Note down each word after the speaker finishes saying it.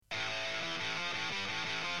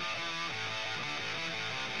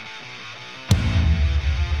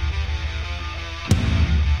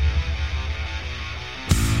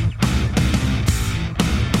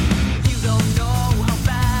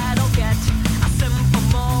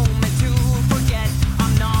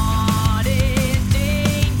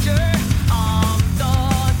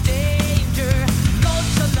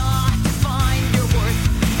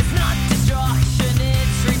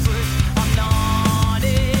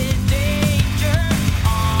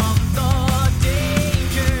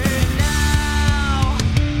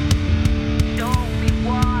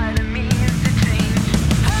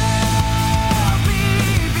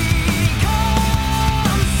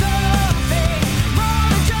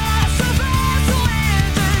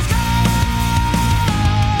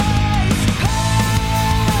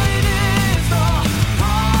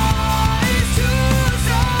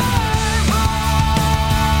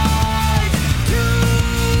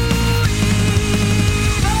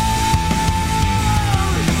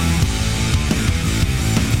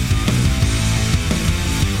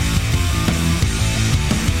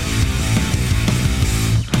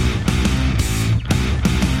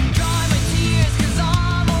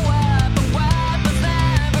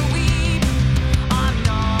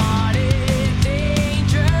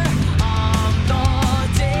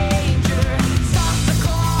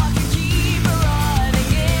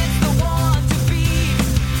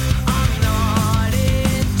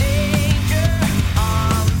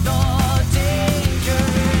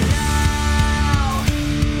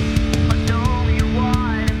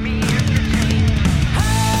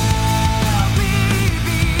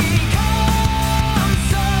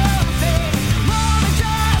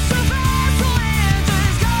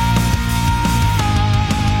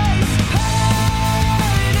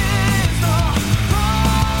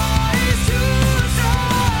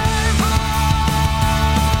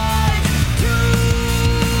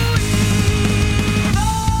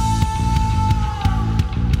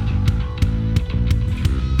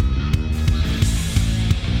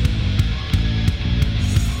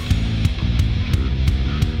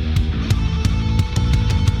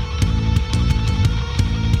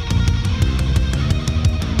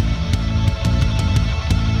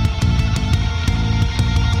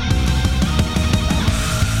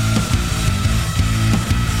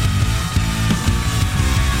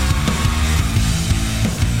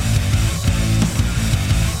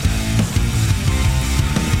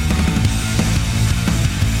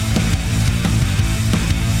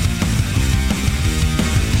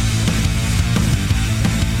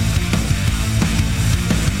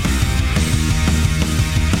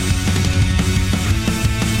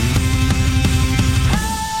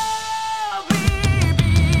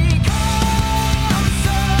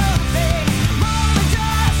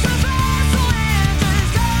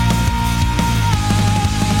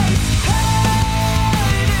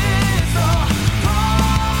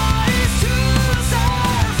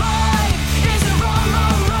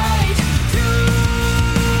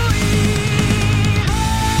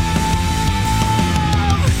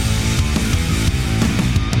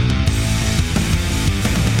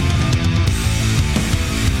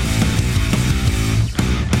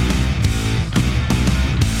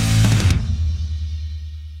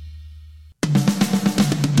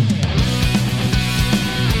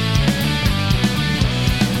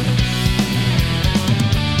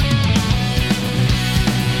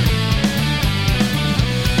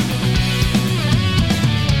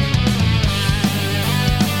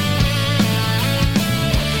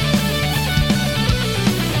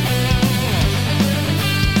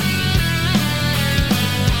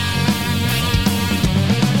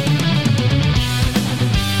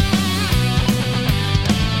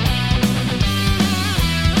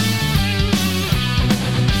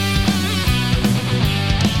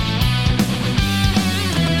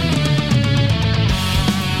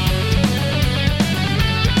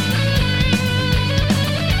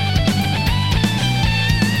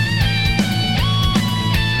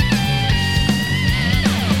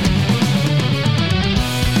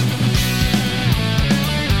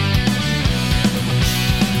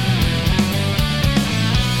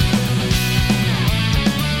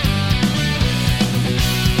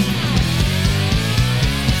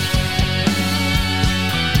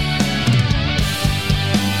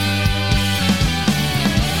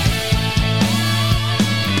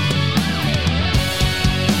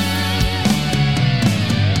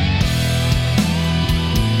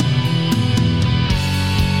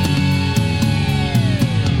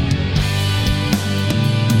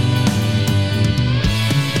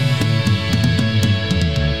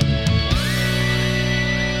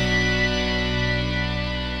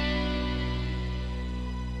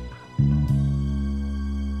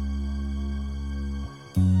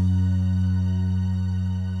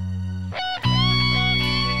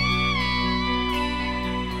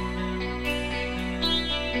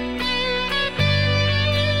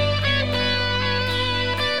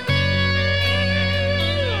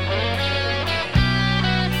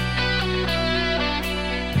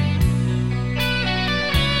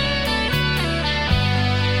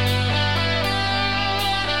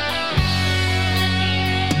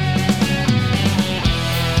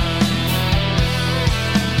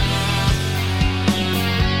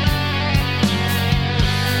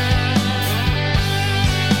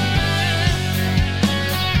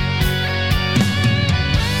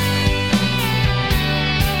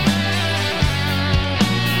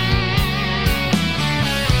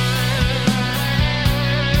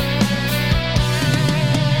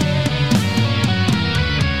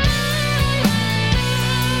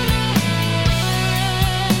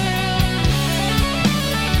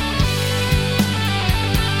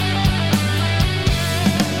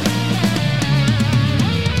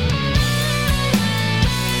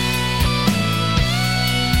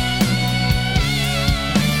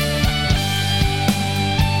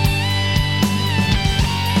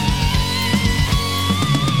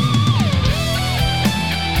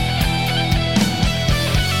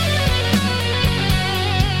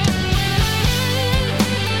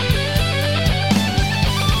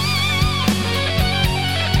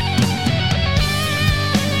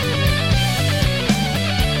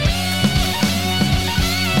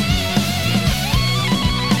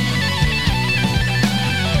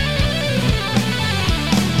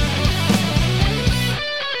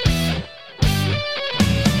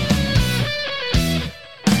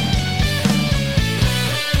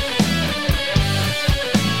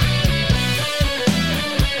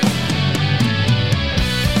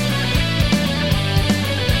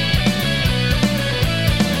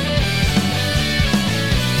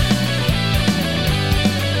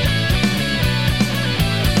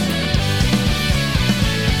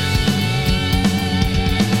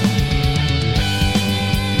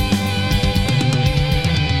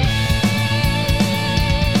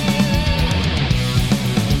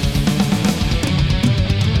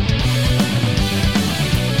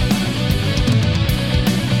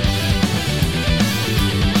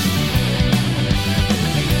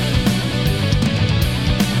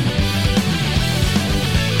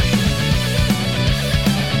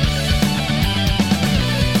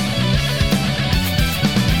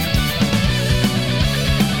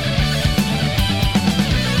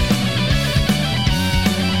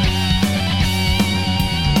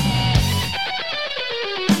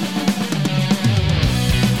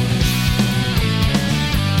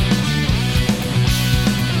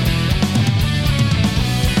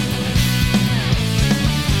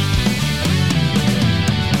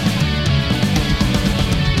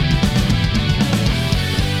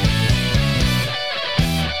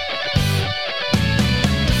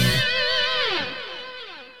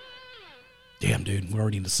Damn, dude, we're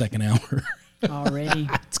already in the second hour. Already.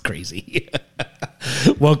 It's crazy.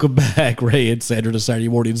 Welcome back, Ray and Sandra, to Saturday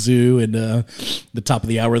Morning Zoo. And the top of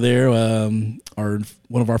the hour there, are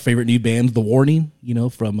one of our favorite new bands, The Warning,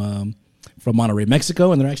 from Monterrey,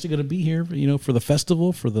 Mexico. And they're actually going to be here, for the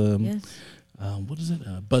festival, for the, what is it?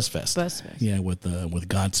 BuzzFest. BuzzFest. Yeah, with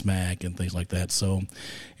Godsmack and things like that. So,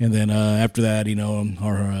 and then after that,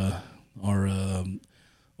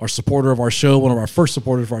 our supporter of our show, one of our first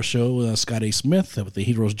supporters of our show, Scott A. Smith with The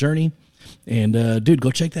Hero's Journey. And, dude, go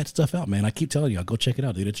check that stuff out, man. I keep telling you, go check it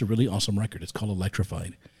out, dude. It's a really awesome record. It's called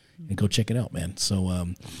Electrified. And go check it out, man. So,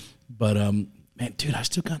 man, dude, I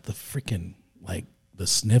still got the freaking, the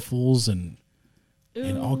sniffles and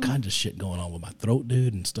all kinds of shit going on with my throat,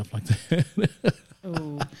 dude, and stuff like that.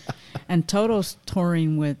 Ooh. And Toto's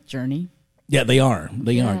touring with Journey. Yeah, they are.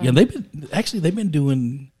 Yeah, they've been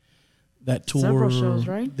doing that tour. Several shows,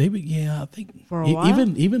 right? I think for a while.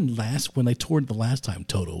 Even when they toured the last time,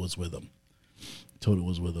 Toto was with them.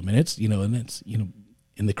 And it's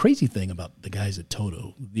and the crazy thing about the guys at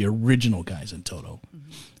Toto, the original guys in Toto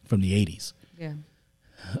from the 80s. Yeah.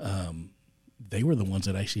 They were the ones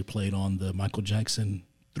that actually played on the Michael Jackson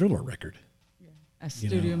Thriller record. Yeah. As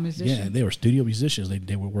studio musicians. Yeah, they were studio musicians.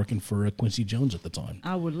 They were working for Quincy Jones at the time.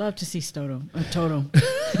 I would love to see Toto.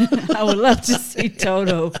 I would love to see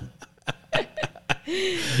Toto.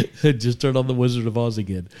 Just turn on the Wizard of Oz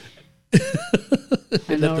again.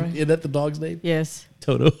 Is that the dog's name? Yes.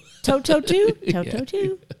 Toto. Toto too. Toto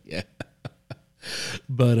too. Yeah.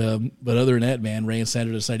 But other than that, man, Ray and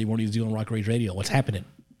Sandra, Saturday Morning Zoo on Rock Rage Radio. What's happening?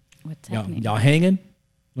 Y'all hanging?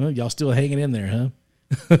 Well, y'all still hanging in there, huh?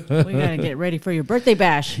 We gotta get ready for your birthday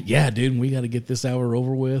bash. Yeah, dude. We got to get this hour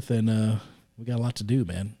over with, and we got a lot to do,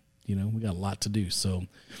 man. We got a lot to do. So,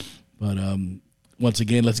 but once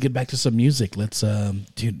again, let's get back to some music. Let's,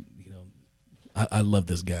 dude. I love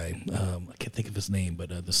this guy. I can't think of his name,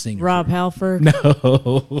 but the singer. Rob Halford.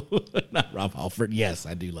 No, not Rob Halford. Yes,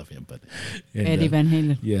 I do love him, but Eddie Van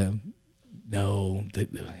Halen. Yeah, no,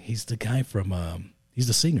 he's the guy from. He's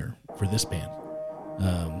the singer for this band.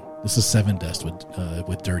 This is Seven Dust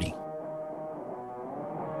with Dirty.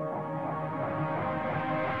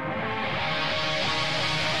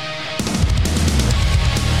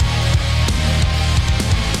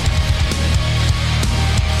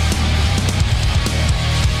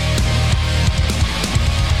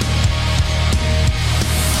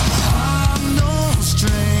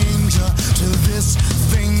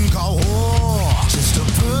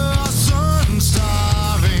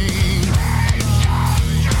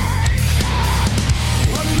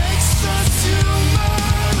 What makes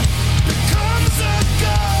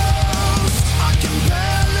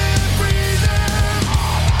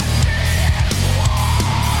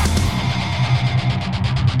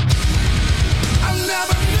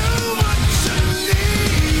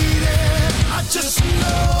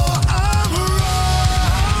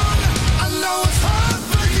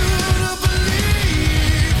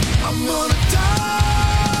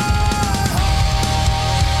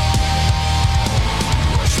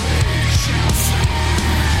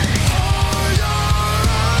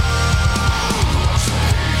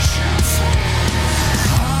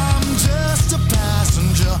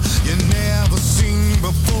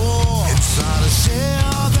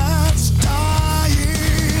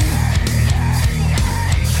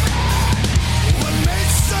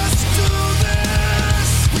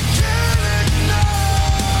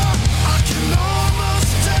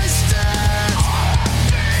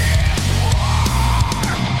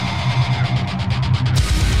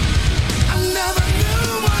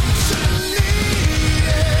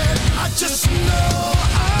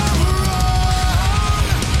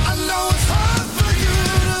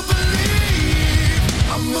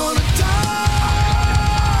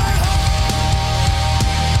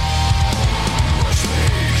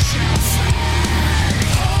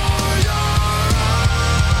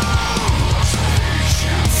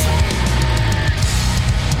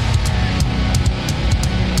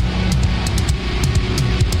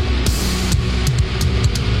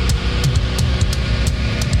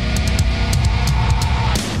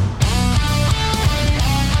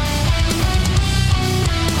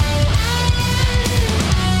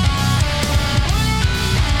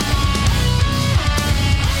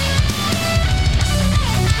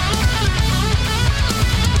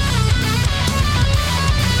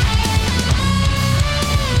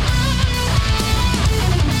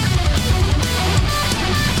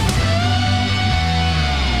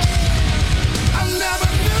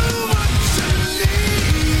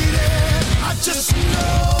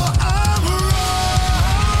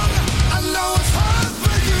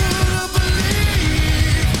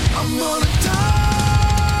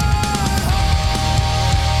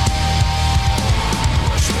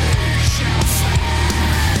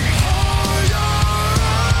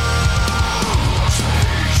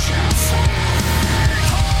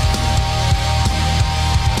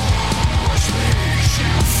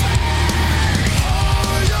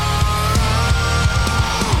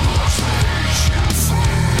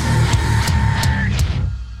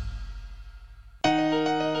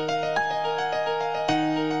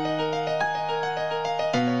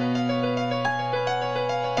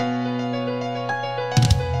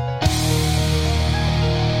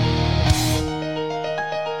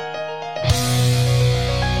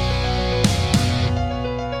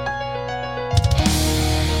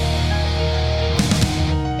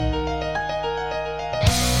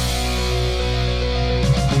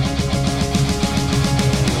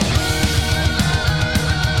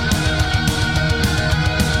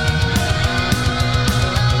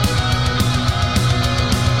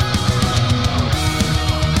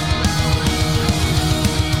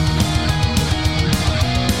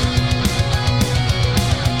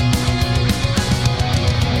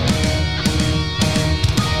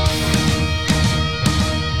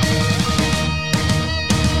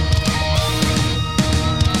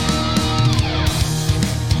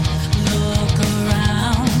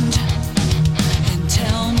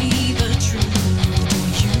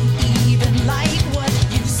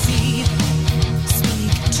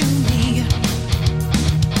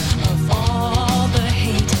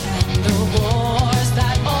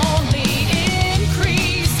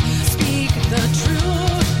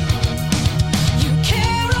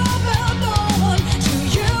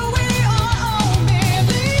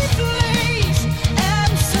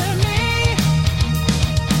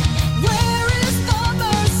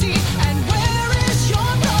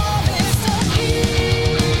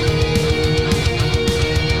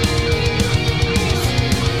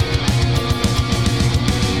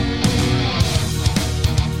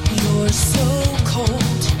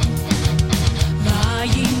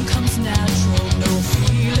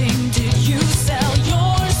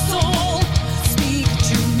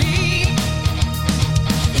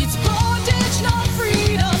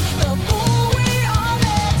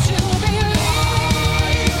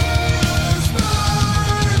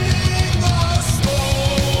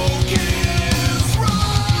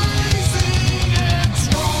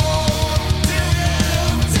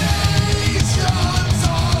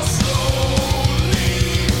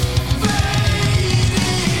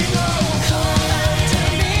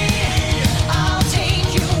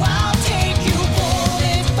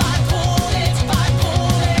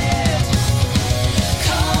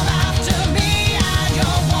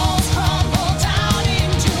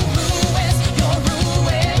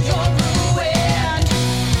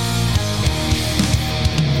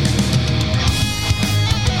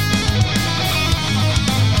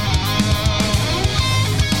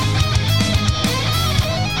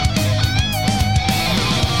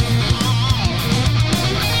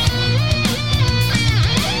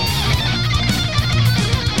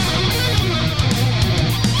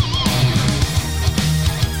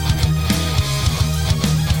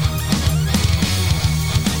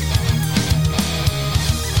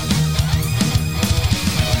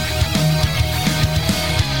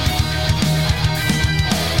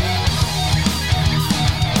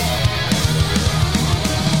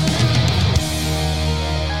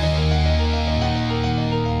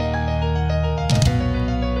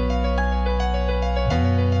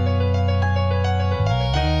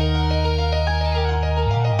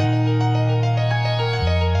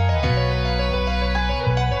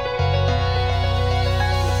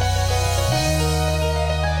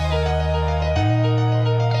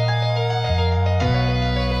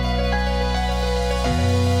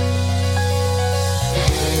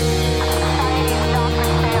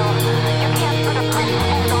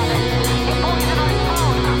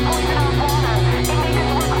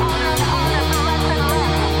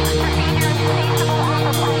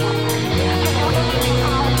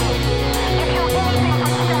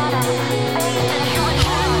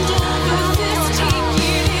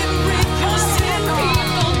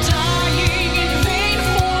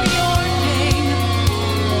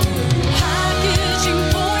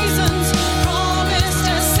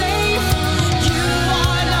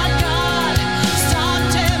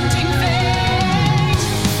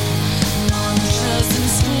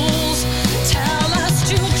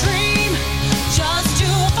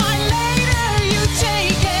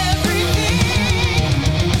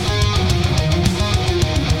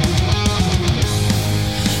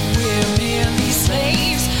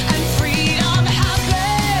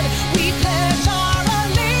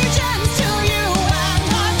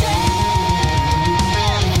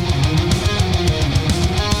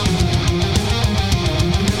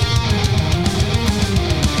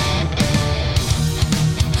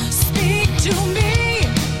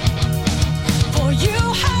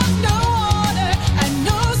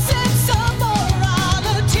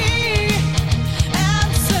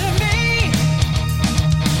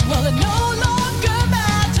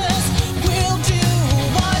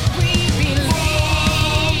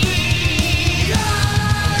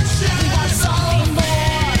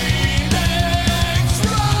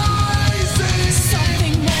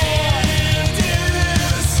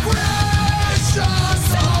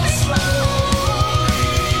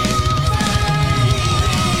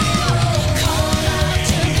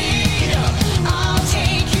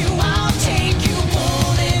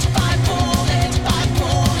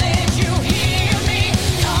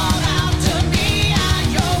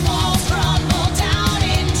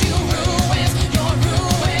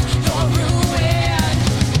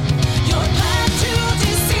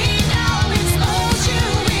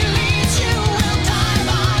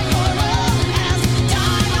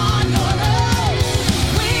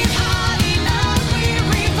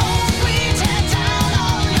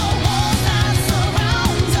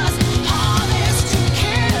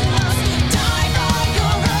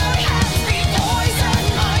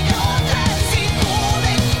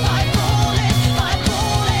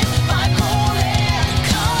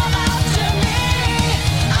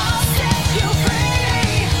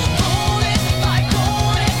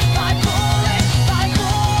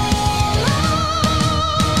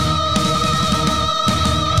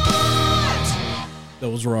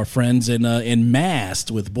our friends in Mast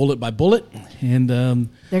with Bullet by Bullet, and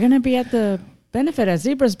they're going to be at the benefit at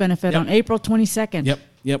Zebra's benefit on April 22nd.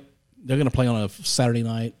 Yep. They're going to play on a Saturday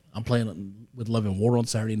night. I'm playing with Love and War on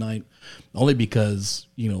Saturday night, only because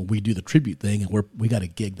we do the tribute thing, and we got a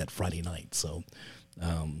gig that Friday night. So,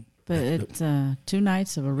 but it's 2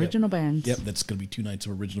 nights of original bands. Yep, that's going to be 2 nights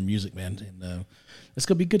of original music, man, and it's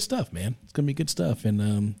going to be good stuff, man. It's going to be good stuff,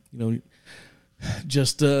 and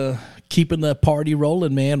just keeping the party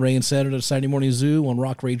rolling, man. Ray and Sandra, the Saturday Morning Zoo on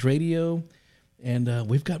Rock Rage Radio, and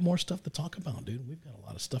we've got more stuff to talk about, dude. We've got a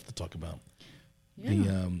lot of stuff to talk about.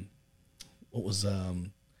 Yeah. What was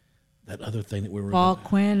that other thing that we were? Paul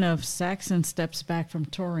Quinn of Saxon steps back from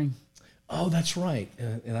touring. Oh, that's right,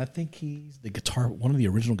 and I think he's one of the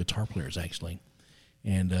original guitar players, actually,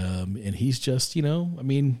 and he's just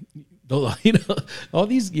all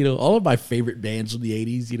these all of my favorite bands from the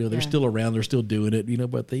 '80s, they're still around, they're still doing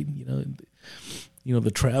it, but they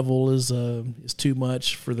the travel is too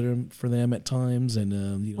much for them at times,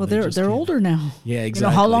 and well, they're older now. Yeah,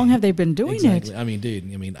 exactly. How long have they been doing it? I mean,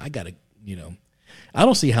 dude, I gotta I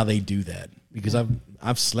don't see how they do that, because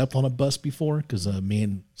I've slept on a bus before, because me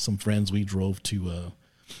and some friends, we drove to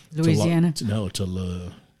Louisiana.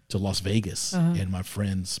 To Las Vegas, and my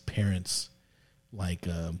friend's parents like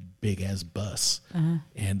a big ass bus,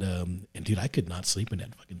 and dude, I could not sleep in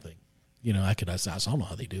that fucking thing. I don't know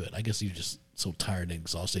how they do it. I guess you're just so tired and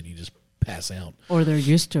exhausted you just pass out, or they're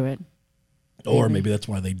used to it, or maybe that's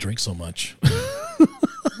why they drink so much.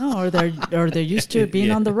 No, or they're used to it being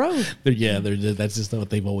on the road. That's just what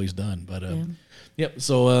they've always done. But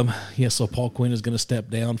so Paul Quinn is going to step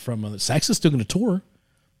down from Saxon's still going to tour.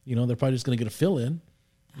 They're probably just going to get a fill in.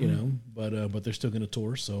 But they're still going to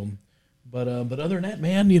tour. So, but other than that,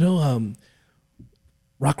 man,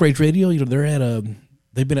 Rock Rage Radio,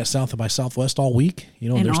 they've been at South by Southwest all week.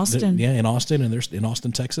 In Austin. In Austin, and they're in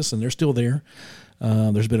Austin, Texas, and they're still there.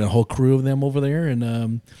 There's been a whole crew of them over there,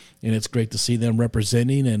 and it's great to see them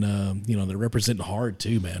representing, and they're representing hard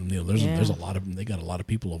too, man. There's a lot of them. They got a lot of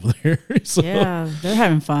people over there. So, yeah, they're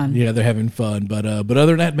having fun. Yeah, they're having fun. But other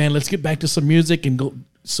than that, man, let's get back to some music and go.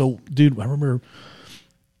 So, dude, I remember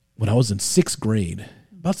when I was in 6th grade,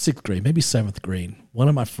 about 6th grade, maybe 7th grade, one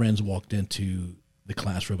of my friends walked into the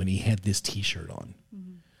classroom and he had this T-shirt on,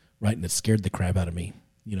 right, and it scared the crap out of me.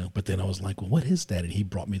 But then I was like, well, what is that? And he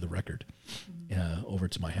brought me the record over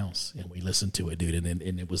to my house, and we listened to it, dude,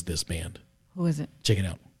 and it was this band. Who is it? Check it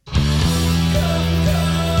out.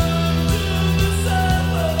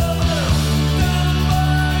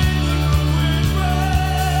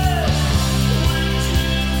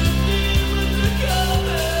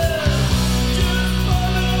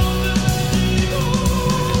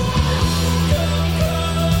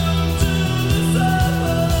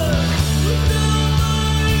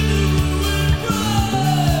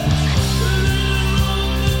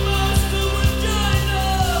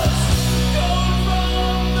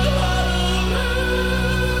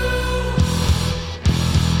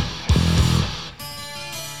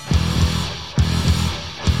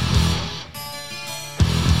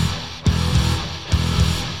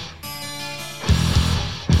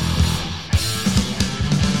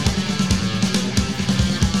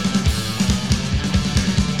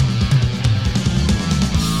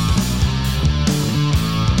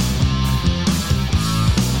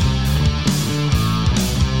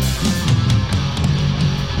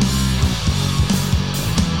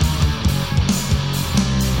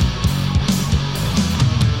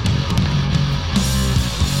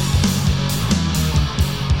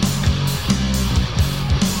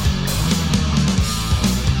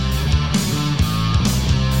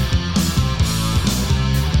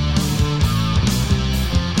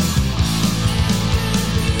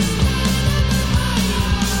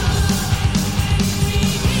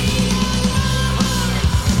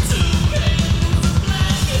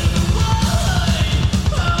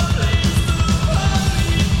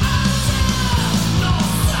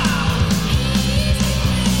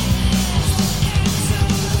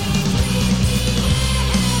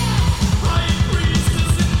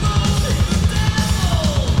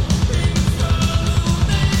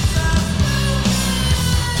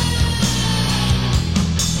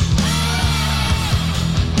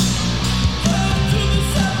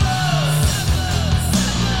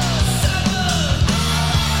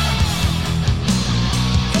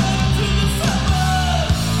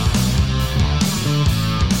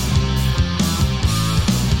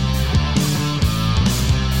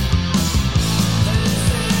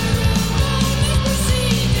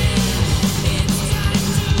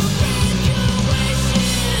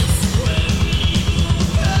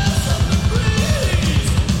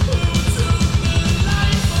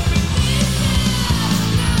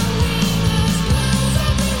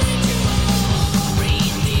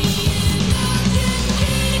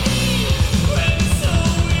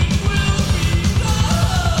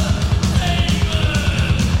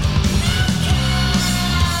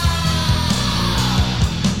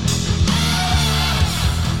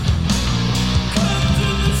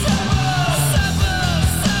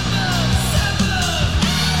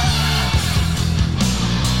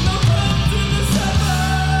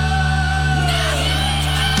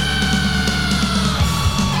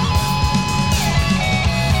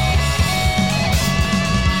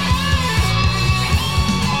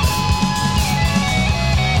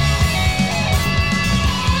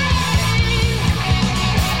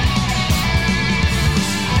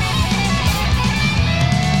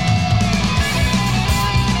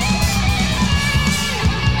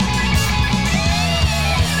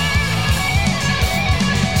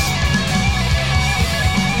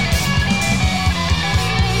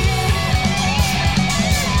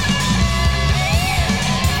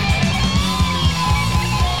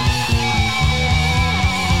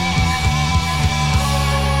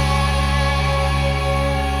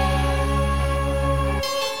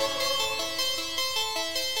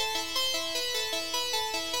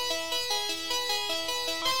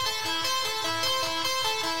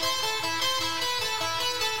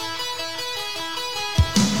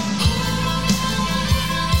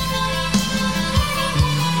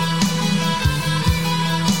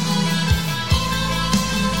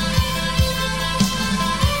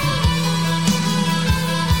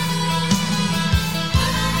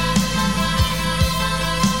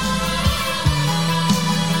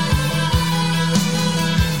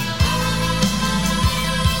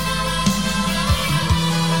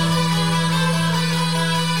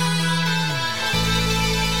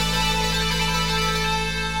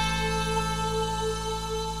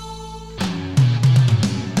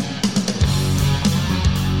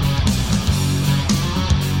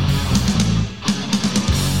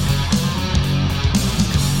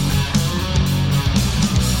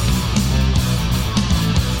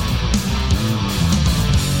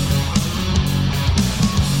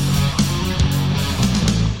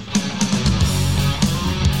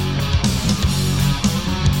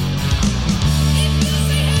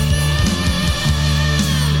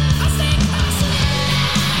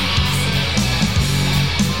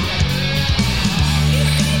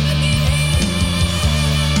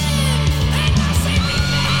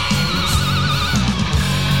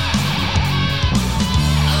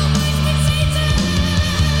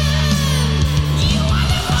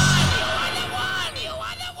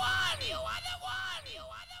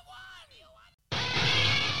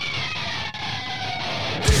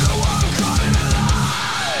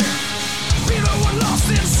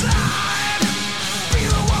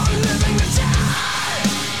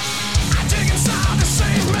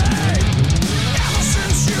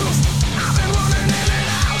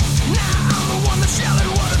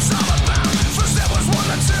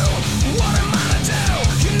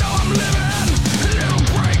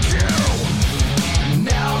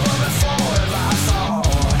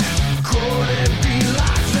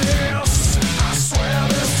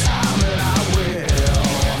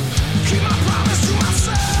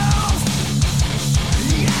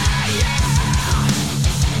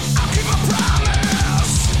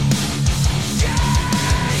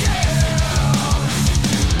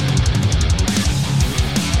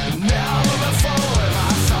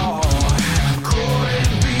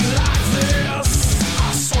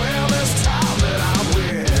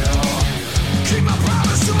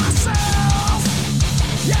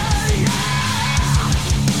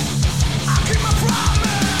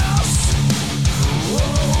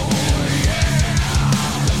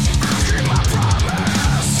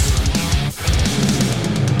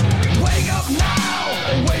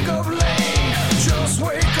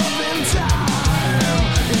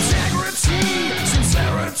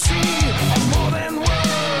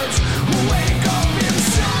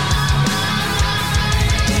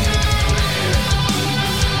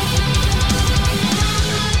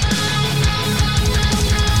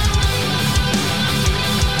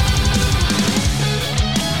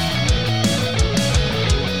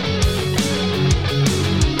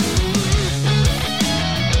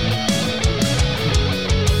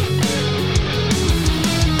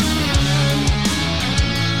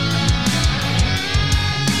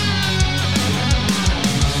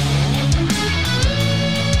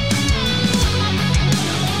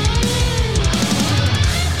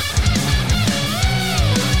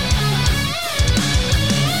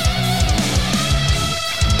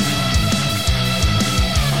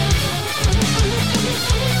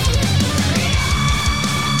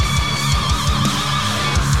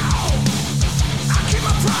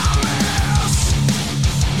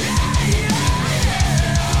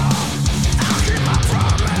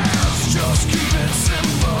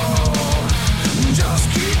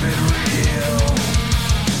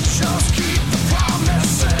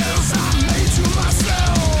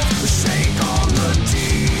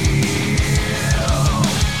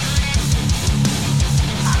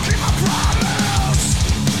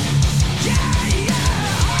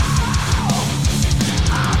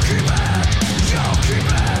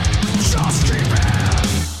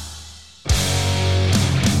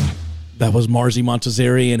 That was Marzi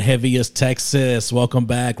Montazeri and Heaviest Texas. Welcome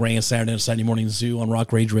back. Ray and Saturday and Sunday Morning Zoo on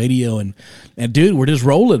Rock Rage Radio. And dude, we're just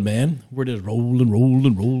rolling, man. We're just rolling.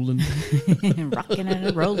 Rocking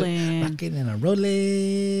and rolling.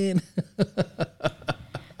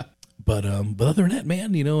 But other than that,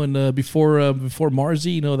 man, and before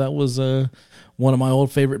Marzi, that was one of my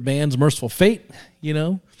old favorite bands, Merciful Fate,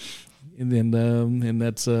 and then and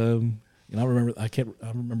that's I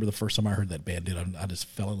remember the first time I heard that band, dude. I just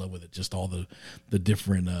fell in love with it. Just all the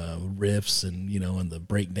different riffs and and the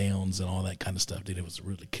breakdowns and all that kind of stuff, dude. It was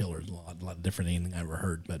really killer. A lot different than anything I ever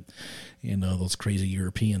heard. But those crazy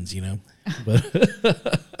Europeans, But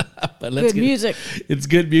but let's good music. It's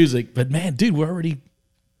good music. But man, dude, we're already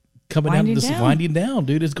coming down to this winding down,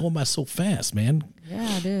 dude. It's going by so fast, man.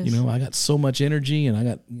 Yeah, it is. I got so much energy and I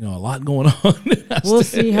got, a lot going on. We'll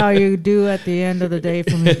see how you do at the end of the day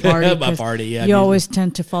from your party. My party, yeah. You always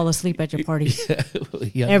tend to fall asleep at your parties.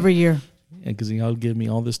 Yeah. Every year. Yeah, because y'all give me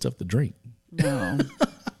all this stuff to drink. No.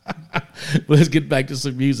 But let's get back to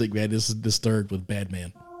some music, man. This is Disturbed with Bad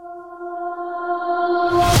Man.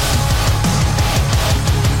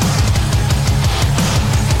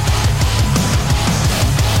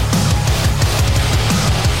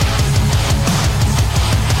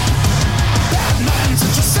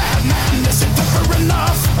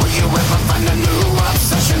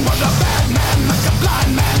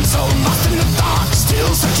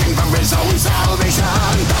 Searching for his own salvation.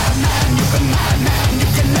 Bad man, you've been mad man. You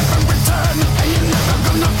can never return, and you're never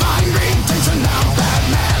gonna find redemption now. Bad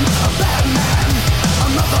man,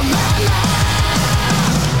 another man.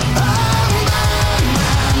 Oh, bad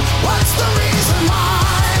man, what's the reason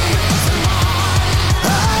why?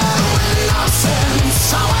 Oh,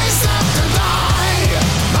 innocence always have to die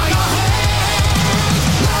by your hand.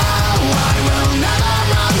 No, I will never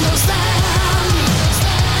understand.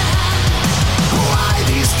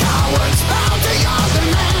 These cowards bow to your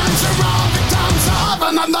demands. You're all victims of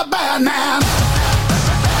another bad man.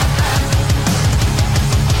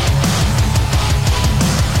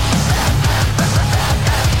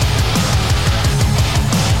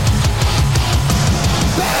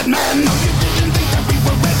 Bad man, no, you didn't think that we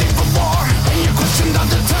were ready for war, and you questioned our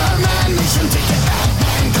determination. Take it back,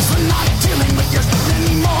 man, 'cause we're not dealing with your shit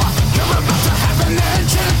anymore. You're about to have an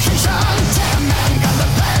education. Damn man, got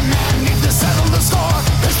the bad man, need to settle the score.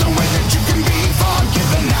 There's no way that you can be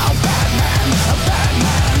forgiven now. Bad man,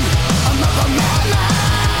 another man.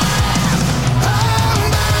 Oh,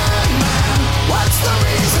 bad man, what's the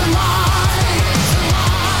reason why?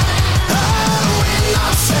 Oh,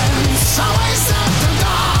 innocence always have to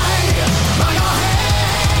die by your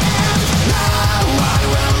hand. No, I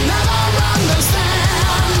will never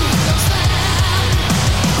understand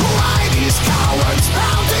why these cowards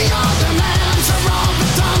bow to your demands. Are all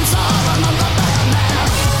victims of another bad man.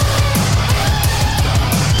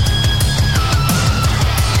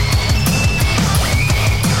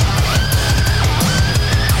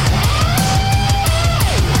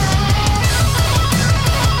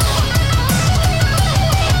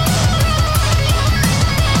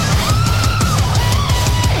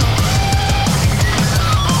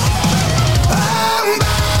 Oh,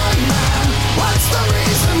 bad man, what's the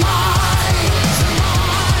reason why?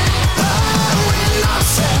 Oh,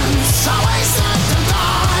 innocence always have to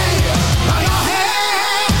die by your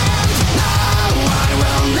hand. No, I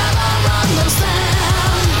will never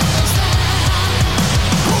understand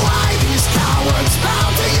why these cowards bow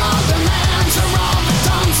to your demands. Are all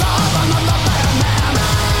victims of another bad man.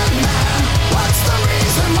 Bad man, what's the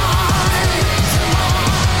reason why?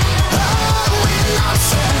 Oh,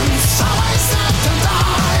 innocence always have to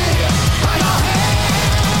die by your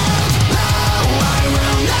hand. No, I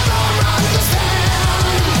will never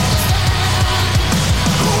understand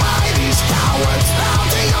why these cowards bow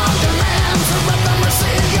to your demands. Are at the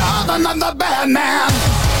mercy of another bad man.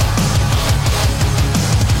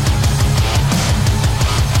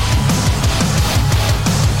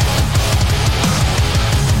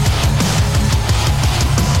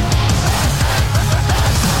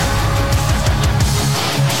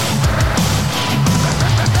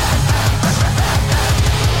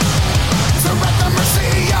 They're at the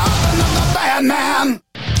mercy of another bad man.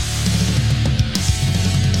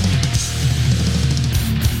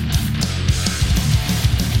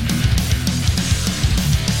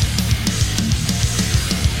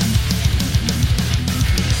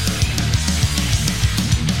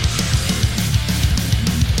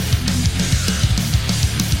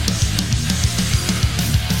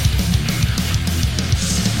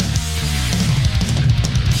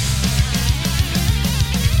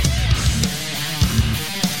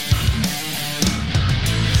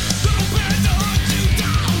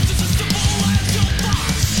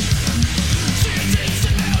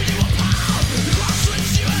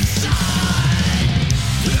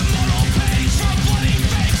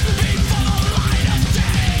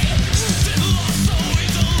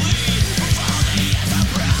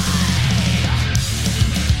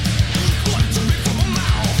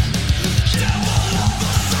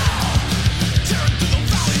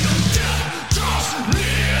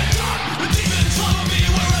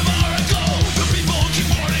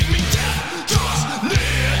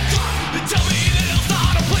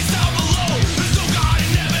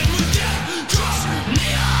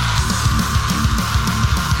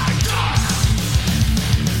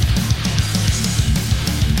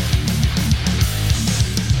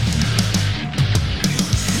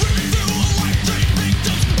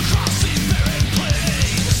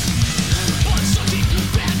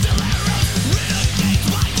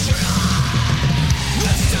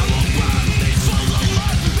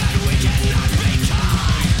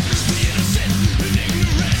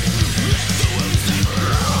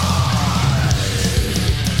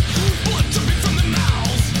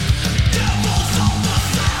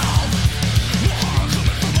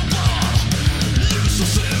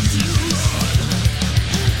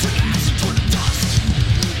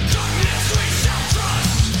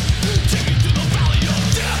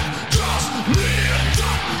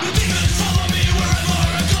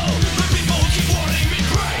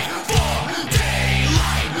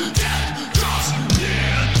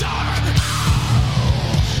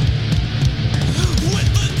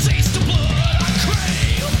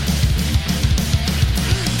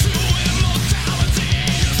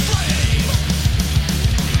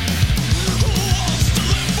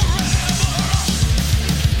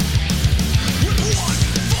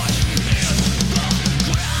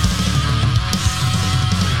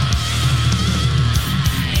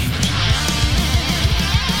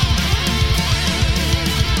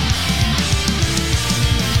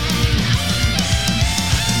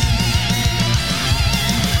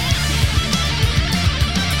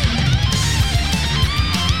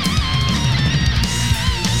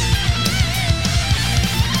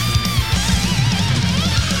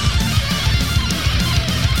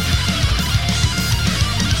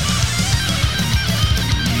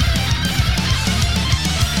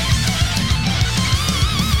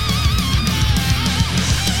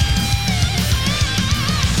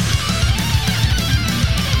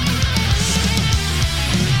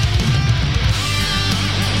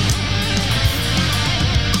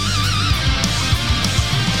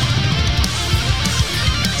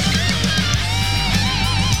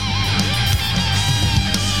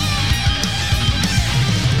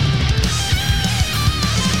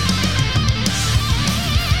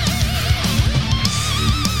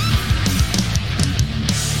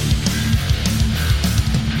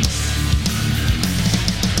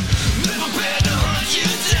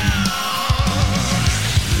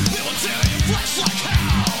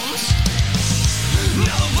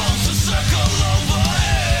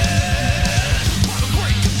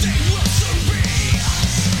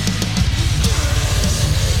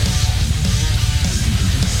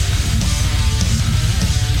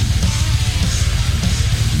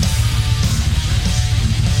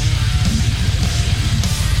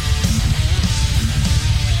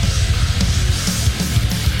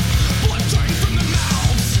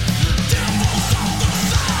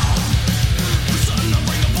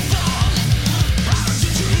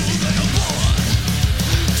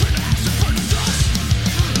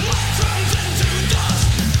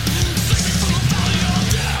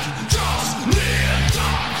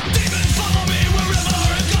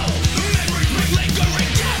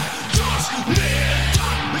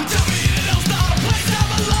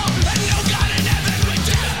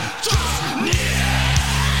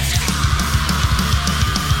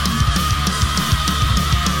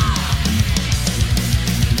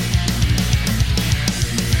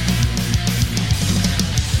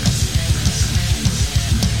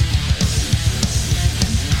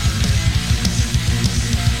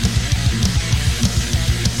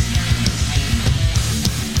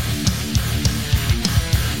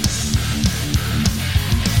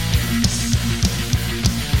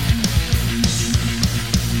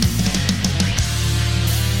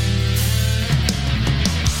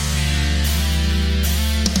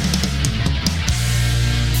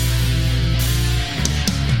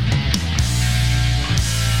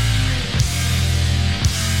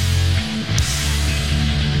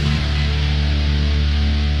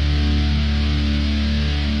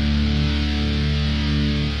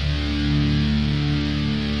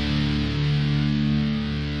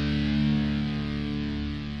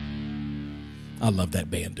 love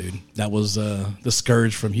that band, dude. That was the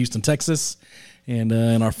Scourge from Houston, Texas, and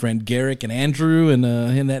our friend Garrick and Andrew and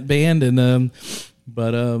in that band. And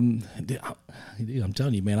dude, I'm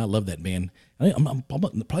telling you, man, I love that band. I'm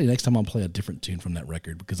probably next time I'll play a different tune from that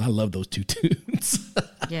record because I love those two tunes.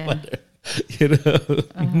 Yeah. You know,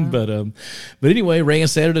 but anyway, Ray and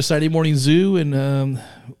Sandra, the Saturday Morning Zoo, and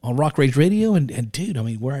on Rock Rage Radio, and dude, I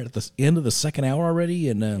mean, we're at the end of the second hour already,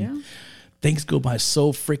 and things go by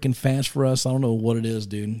so freaking fast for us. I don't know what it is,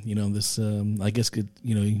 dude. You know, this, I guess,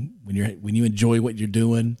 you know, when you enjoy what you're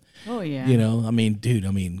doing. Oh yeah. You know, I mean, dude,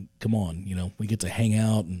 come on, you know, we get to hang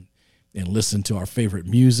out and listen to our favorite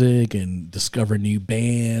music and discover new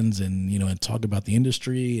bands and, you know, and talk about the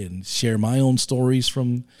industry and share my own stories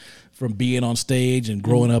from being on stage and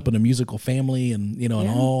growing up in a musical family and, you know, and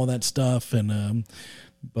all that stuff. And,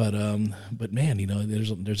 but man, you know,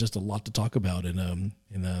 there's just a lot to talk about. And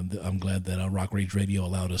I'm glad that Rock Rage Radio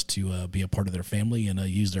allowed us to be a part of their family and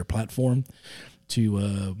use their platform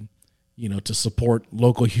to, you know, to support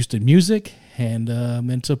local Houston music and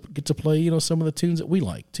to get to play, you know, some of the tunes that we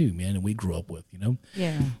like too, man, and we grew up with, you know.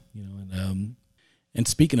 Yeah. You know, and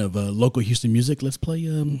speaking of local Houston music, let's play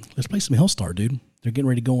some Hellstar, dude. They're getting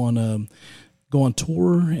ready to go on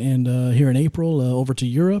tour and here in April over to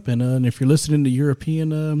Europe, and if you're listening to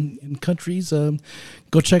European countries,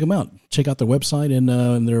 go check them out. Check out their website and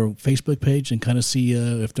their Facebook page and kind of see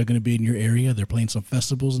if they're going to be in your area. They're playing some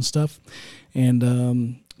festivals and stuff,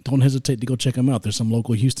 and don't hesitate to go check them out. There's some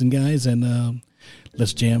local Houston guys, and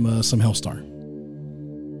let's jam some Hellstar.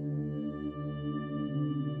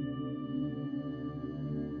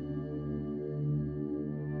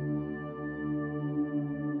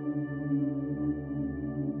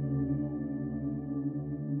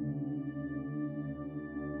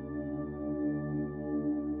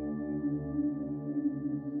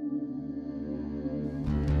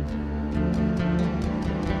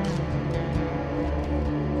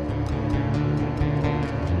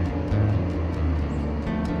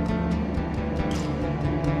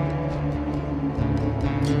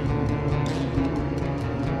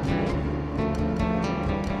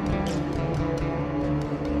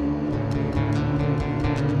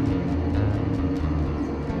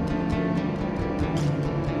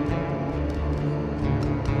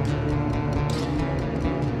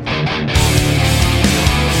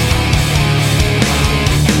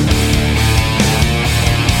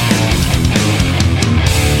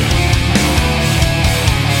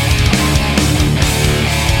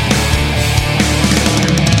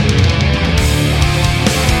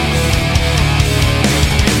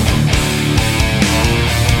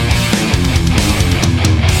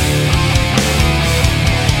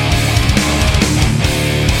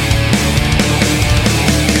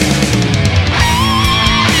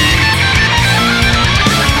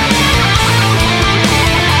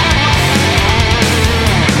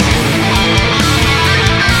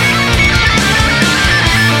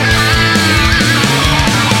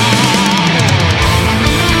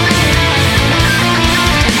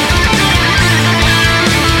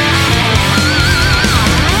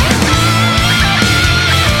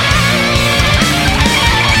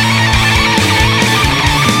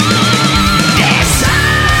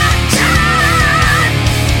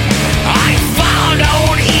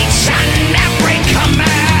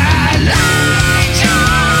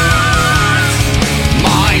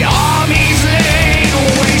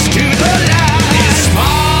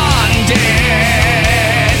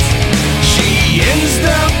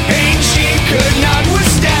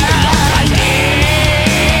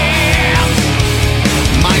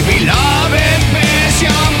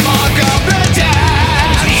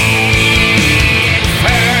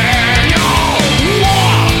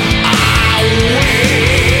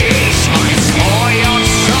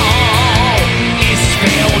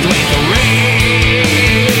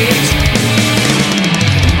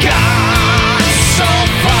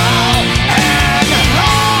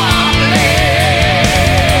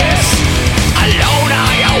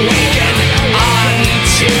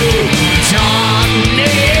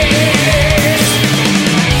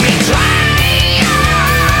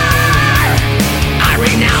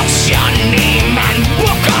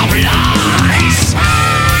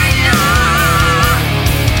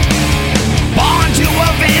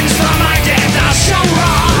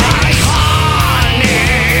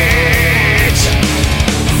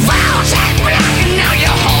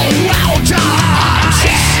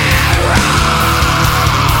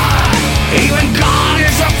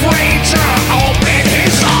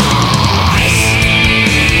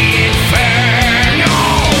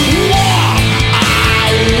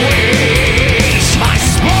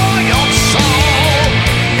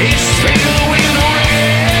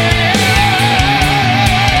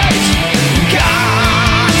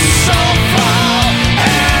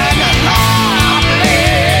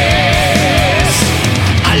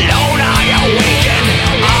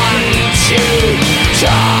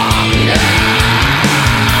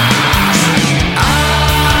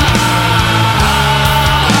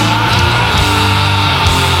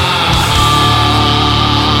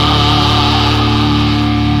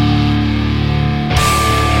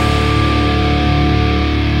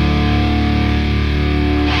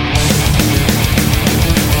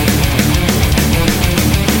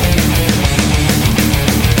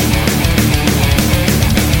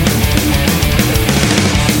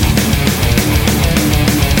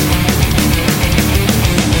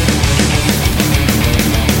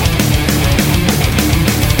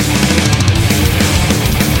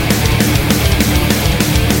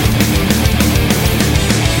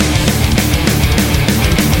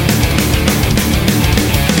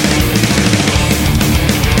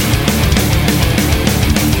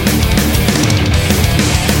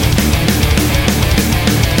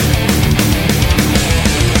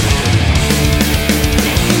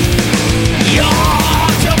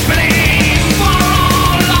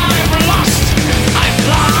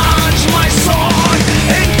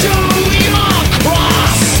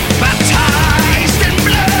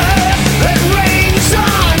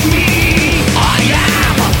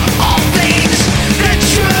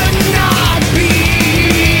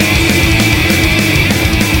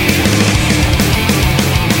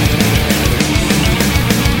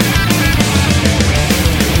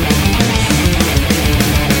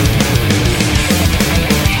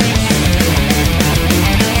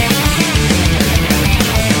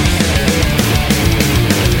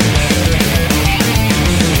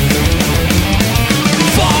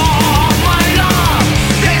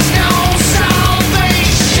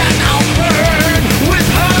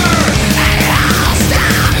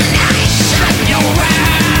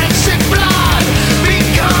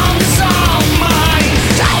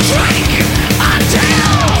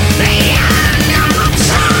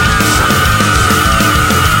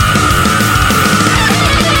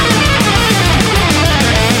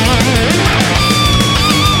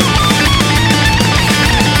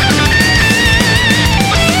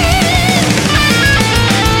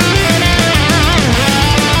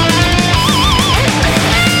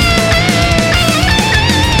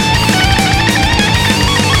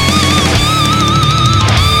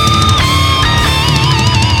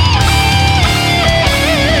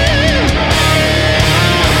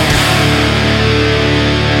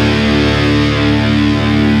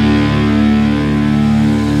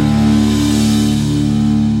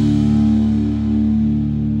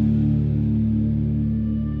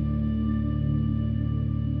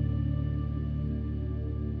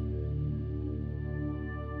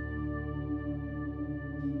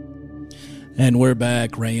 And we're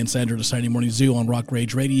back. Ray and Sandra, the Saturday Morning Zoo on Rock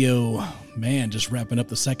Rage Radio. Man, just wrapping up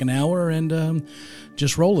the second hour and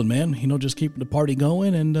just rolling, man. You know, just keeping the party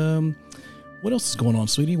going. And what else is going on,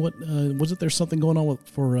 sweetie? What wasn't there something going on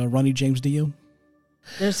for Ronnie James Dio?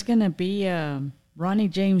 There's going to be a Ronnie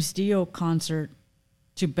James Dio concert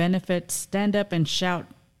to benefit Stand Up and Shout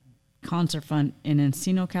Concert Fund in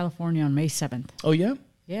Encino, California on May 7th. Oh, yeah?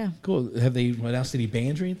 Yeah. Cool. Have they announced any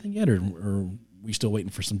bands or anything yet? Or are we still waiting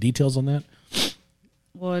for some details on that?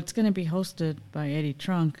 Well, it's going to be hosted by Eddie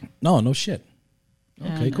Trunk. No shit.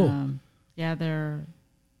 Okay, And, cool. Yeah, they're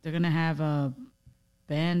going to have a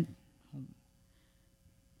band,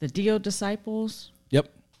 the Dio Disciples,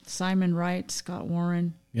 Yep. Simon Wright, Scott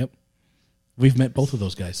Warren, Yep. We've met both of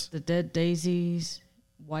those guys. the Dead Daisies,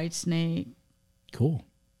 White Snake. Cool.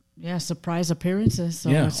 Yeah, surprise appearances. So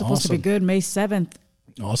Yeah, it's supposed to be awesome. good. May 7th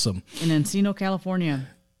Awesome. in Encino, California.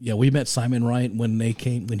 Yeah, we met Simon Wright when they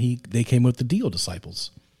came with the Dio Disciples,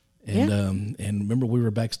 and Yeah. and remember we were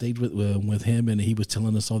backstage with him, and he was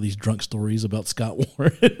telling us all these drunk stories about Scott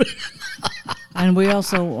Warren. And we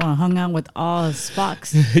also hung out with Oz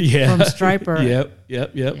Fox Yeah, from Striper. Yep.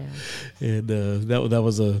 Yeah. And that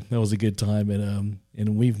was a good time,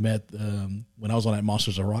 and we've met when I was on that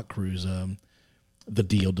Monsters of Rock cruise. The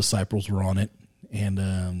Dio Disciples were on it,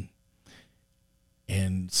 and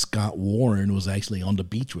Scott Warren was actually on the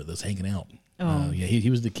beach with us, hanging out. Oh. Yeah, he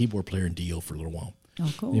was the keyboard player in Dio for a little while.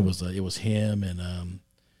 Oh, cool. It was him, and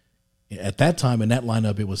at that time in that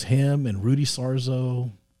lineup, it was him and Rudy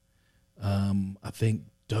Sarzo. I think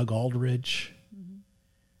Doug Aldridge,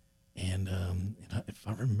 and if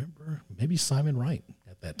I remember, maybe Simon Wright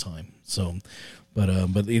at that time. So, but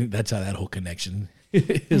that's how that whole connection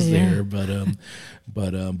is there.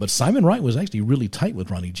 But Simon Wright was actually really tight with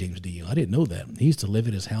Ronnie James Dio. I didn't know that. He used to live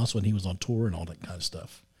at his house when he was on tour and all that kind of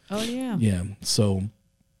stuff. Oh, yeah. Yeah. So,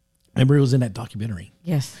 remember, it was in that documentary.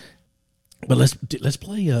 Yes. But let's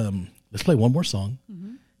play one more song,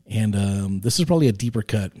 and this is probably a deeper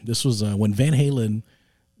cut. This was when Van Halen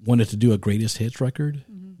wanted to do a greatest hits record.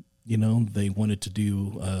 You know, they wanted to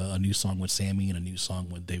do a new song with Sammy and a new song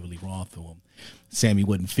with David Lee Roth. Well, Sammy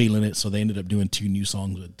wasn't feeling it, so they ended up doing 2 new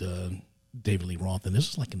songs with David Lee Roth, and this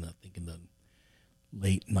was like in the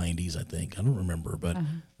late 90s, I think. I don't remember, but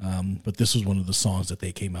this was one of the songs that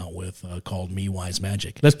they came out with called Me Wise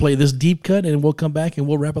Magic. Let's play this deep cut, and we'll come back and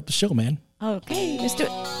we'll wrap up the show, man. Okay, let's do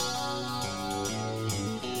it.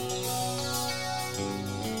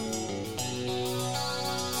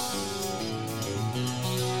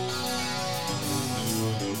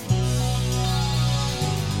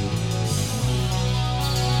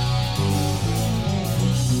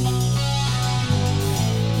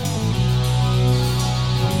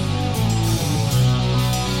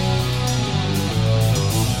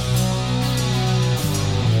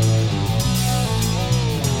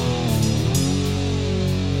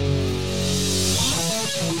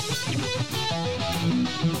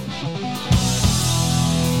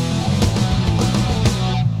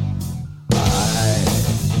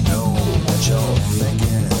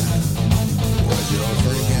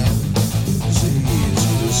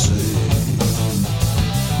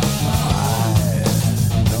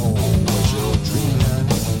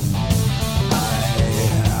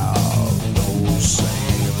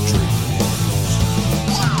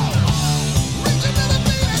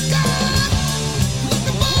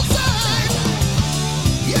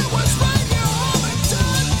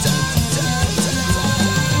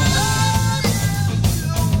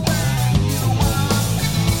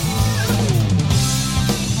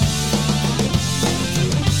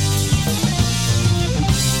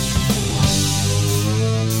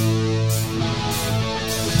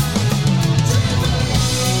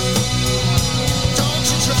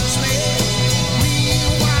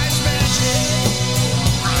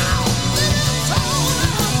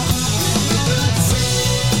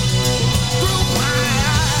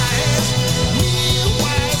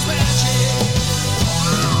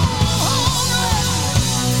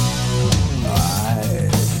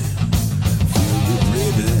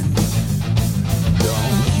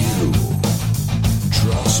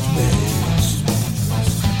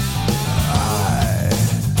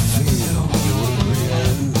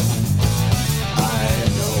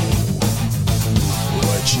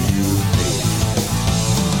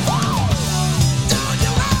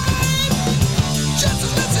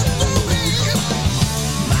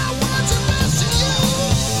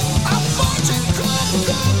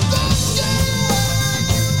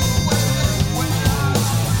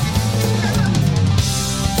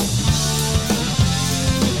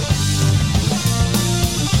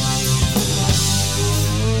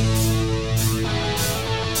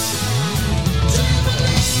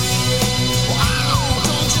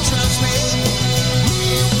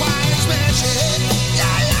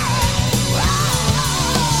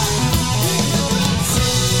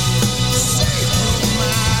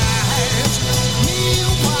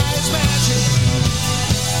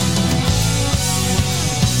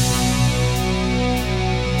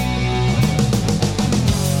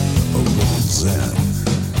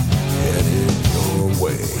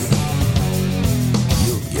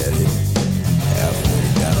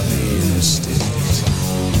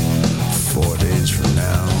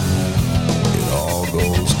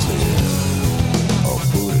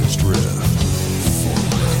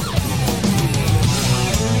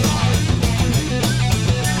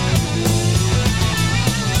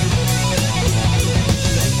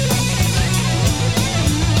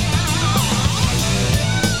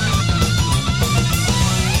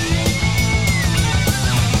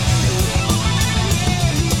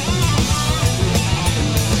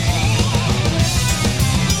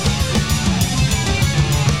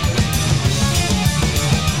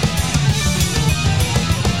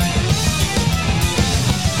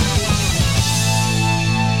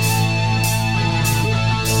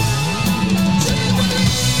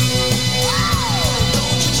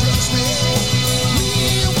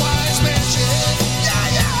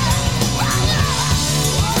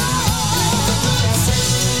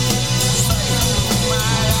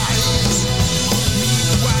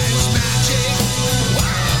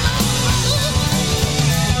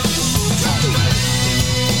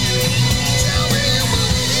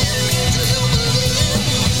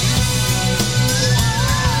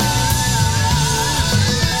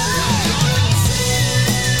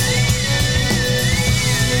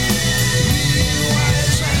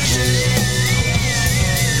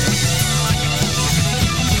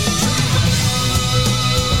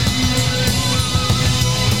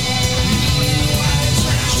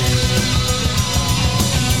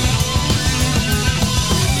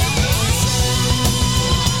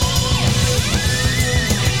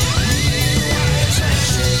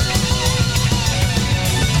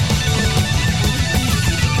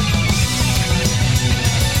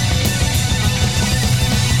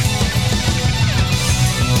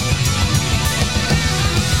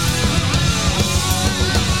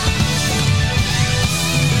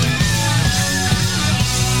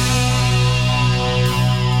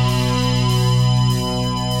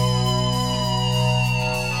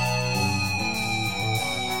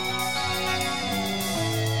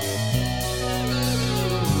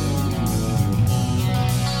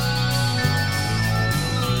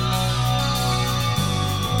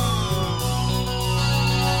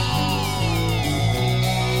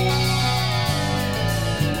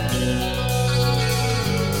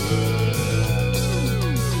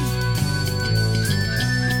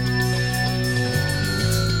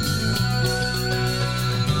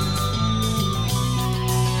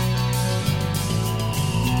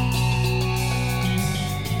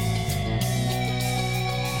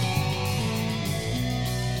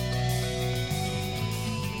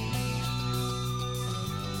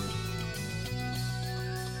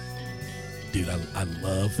 dude, I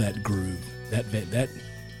love that groove. That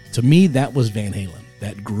to me, that was Van Halen.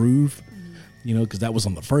 That groove, you know, because that was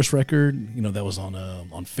on the first record. You know, that was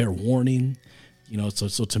on Fair Warning. You know,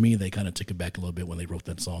 so to me, they kind of took it back a little bit when they wrote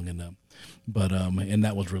that song, and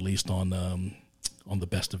that was released on the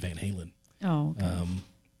Best of Van Halen. Oh, okay.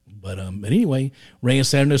 But anyway, Ray and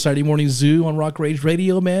Sandra, Saturday Morning Zoo on Rock Rage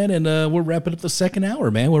Radio, man, and we're wrapping up the second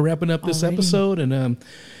hour, man. We're wrapping up this episode, and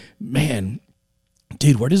man,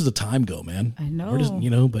 dude, where does the time go, man? I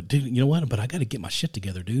know. But dude, you know what? But I got to get my shit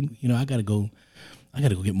together, dude. You know, I got to go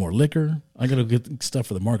get more liquor. I got to get stuff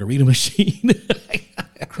for the margarita machine.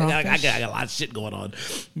 I got a lot of shit going on,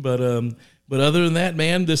 but other than that,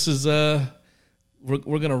 man, this is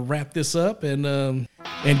we're gonna wrap this up and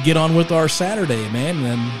get on with our Saturday, man,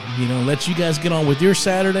 and let you guys get on with your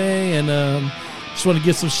Saturday, and just want to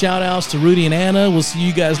give some shout outs to Rudy and Anna. We'll see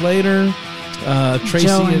you guys later. Tracy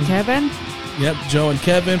Joe and Kevin. Yep, Joe and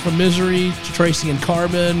Kevin from Misery, Tracy and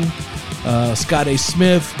Carbon, Scott A.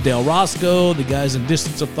 Smith, Dale Roscoe, the guys in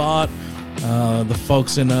Distance of Thought. The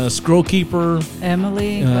folks in Scroll Keeper,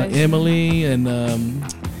 Emily, and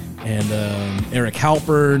Eric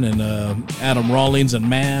Halpern and Adam Rawlings and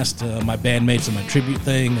Mast, my bandmates in my tribute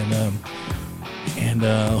thing, and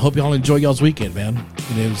hope y'all enjoy y'all's weekend, man.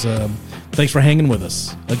 And it was thanks for hanging with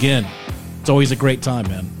us again. It's always a great time,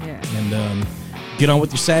 man. Yeah. And get on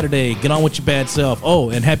with your Saturday. Get on with your bad self. Oh,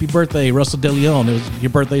 and happy birthday, Russell DeLeon. It was your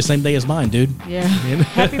birthday same day as mine, dude. Yeah.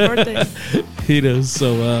 Happy birthday.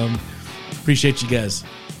 So appreciate you guys.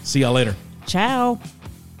 See y'all later. Ciao.